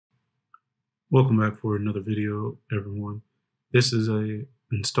Welcome back for another video, everyone. This is a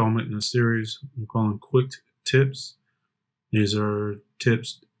installment in a series I'm calling Quick Tips. These are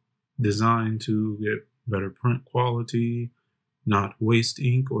tips designed to get better print quality, not waste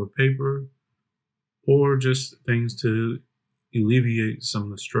ink or paper, or just things to alleviate some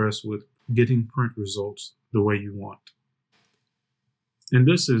of the stress with getting print results the way you want. And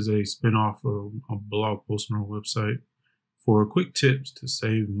this is a spin-off of a blog post on our website for quick tips to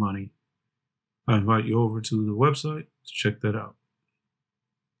save money. I invite you over to the website to check that out.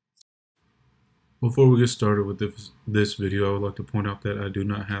 Before we get started with this video, I would like to point out that I do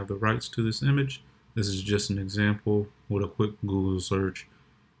not have the rights to this image. This is just an example with a quick Google search,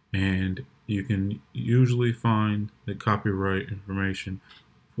 and you can usually find the copyright information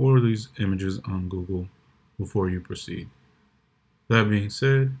for these images on Google before you proceed. That being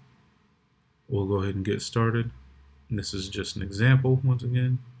said, we'll go ahead and get started. This is just an example once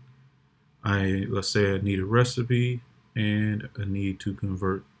again. Let's say I need a recipe and I need to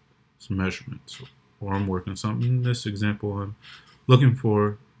convert some measurements, or I'm working something. In this example, I'm looking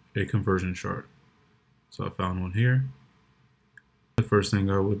for a conversion chart. So I found one here. The first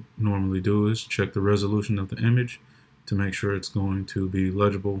thing I would normally do is check the resolution of the image to make sure it's going to be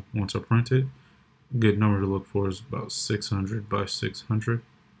legible once I print it. A good number to look for is about 600 by 600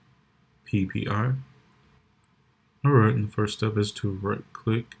 ppi. Alright, and the first step is to right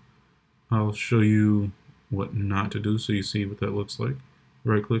click. I'll show you what not to do so you see what that looks like.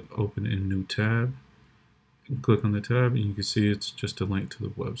 Right click, open in new tab, and click on the tab, and you can see it's just a link to the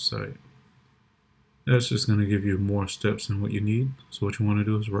website. That's just going to give you more steps than what you need. So what you want to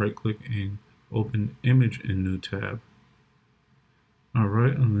do is right click and open image in new tab.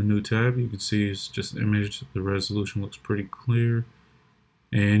 Alright, on the new tab you can see it's just an image. The resolution looks pretty clear,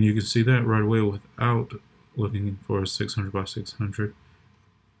 and you can see that right away without looking for a 600 by 600.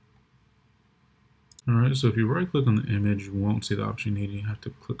 Alright, so if you right click on the image, you won't see the option you need. You have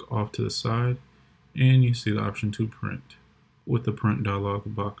to click off to the side and you see the option to print. With the Print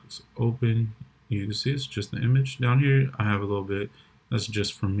Dialog Box open, you can see it's just the image. Down here I have a little bit that's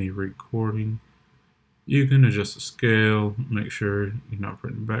just from me recording. You can adjust the scale, make sure you're not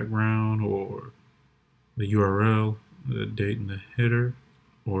printing background or the URL, the date and the header,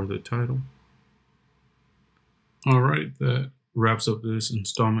 or the title. Alright, that wraps up this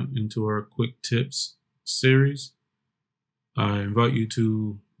installment into our quick tips series. I invite you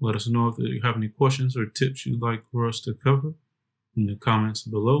to let us know if you have any questions or tips you'd like for us to cover in the comments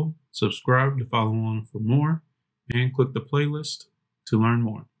below. Subscribe to follow on for more, and click the playlist to learn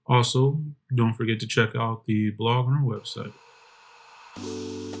more. Also, don't forget to check out the blog on our website.